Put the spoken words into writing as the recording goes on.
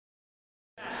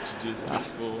this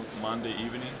beautiful Monday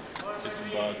evening. It's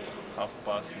about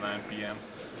 9:30 p.m.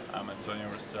 I'm Antonio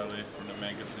Rastelli from the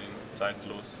magazine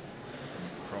Zeitlos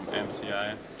from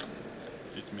MCI.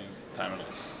 It means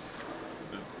timeless.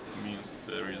 That means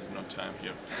there is no time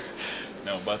here.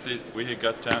 No, but we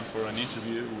got time for an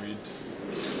interview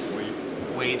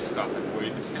with Wade Scoffin.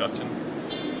 Wade Scoffin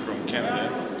from Canada.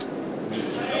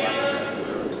 Alaska.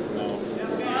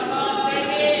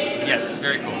 Yes,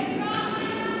 very cool.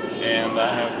 And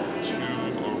I have 2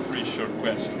 or 3 short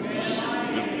questions.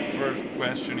 The first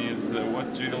question is,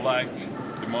 what do you like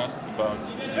the most about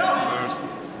the first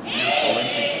Youth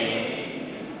Olympic Games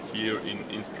here in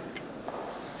Innsbruck?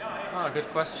 Good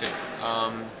question.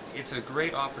 It's a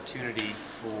great opportunity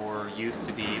for youth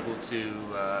to be able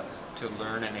to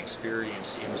learn and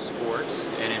experience in sport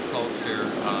and in culture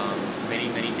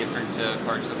many different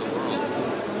parts of the world.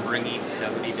 Bringing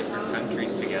 70 different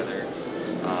countries together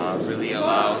really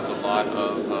allows a lot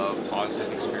of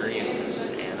positive experiences,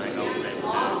 and I know that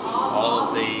all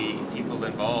of the people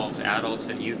involved, adults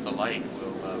and youth alike,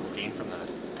 will gain from that.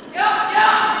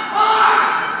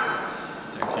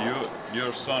 Thank you.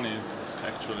 Your son is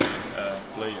actually a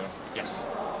player. Yes.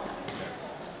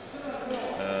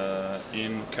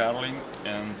 In curling,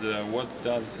 and what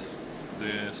does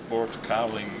the sport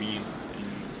curling mean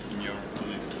in your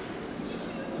beliefs?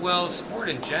 Well, sport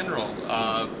in general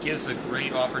gives a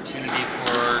great opportunity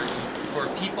for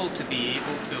people to be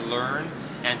able to learn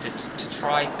and to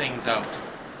try things out.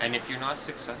 And if you're not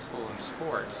successful in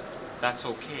sports, that's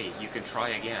okay. You can try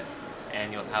again,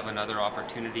 and you'll have another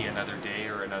opportunity another day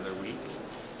or another week.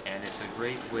 And it's a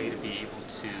great way to be able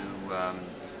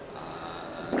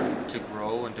to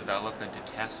grow and develop and to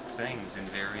test things in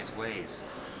various ways.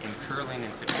 In curling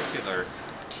in particular,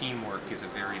 teamwork is a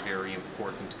very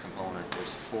important component.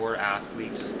 There's 4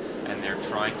 athletes, and they're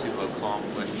trying to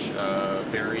accomplish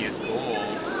various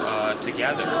goals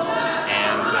together,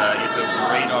 and it's a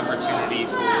great opportunity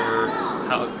for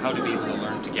how to be able to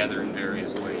learn together in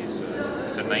various ways.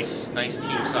 It's a nice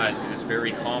team size, because it's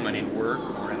very common in work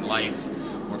or in life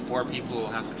where 4 people will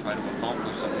have to try to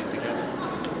accomplish something together.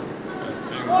 I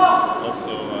think it's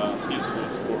also a peaceful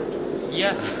sport.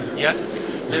 Yes.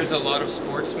 There's a lot of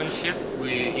sportsmanship.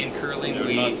 In curling,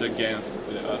 You're not against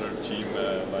the other team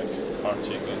like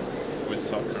partying with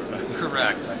soccer.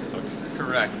 Correct. Like soccer.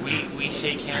 Correct. We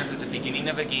shake hands at the beginning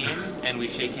of a game, and we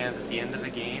shake hands at the end of a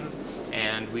game,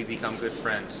 and we become good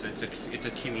friends. It's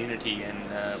a community, and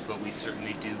but we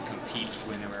certainly do compete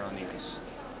when we're on the ice.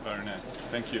 Very nice.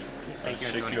 Thank you. Thank you,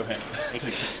 Shake Antonio. your hand. Thank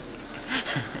you.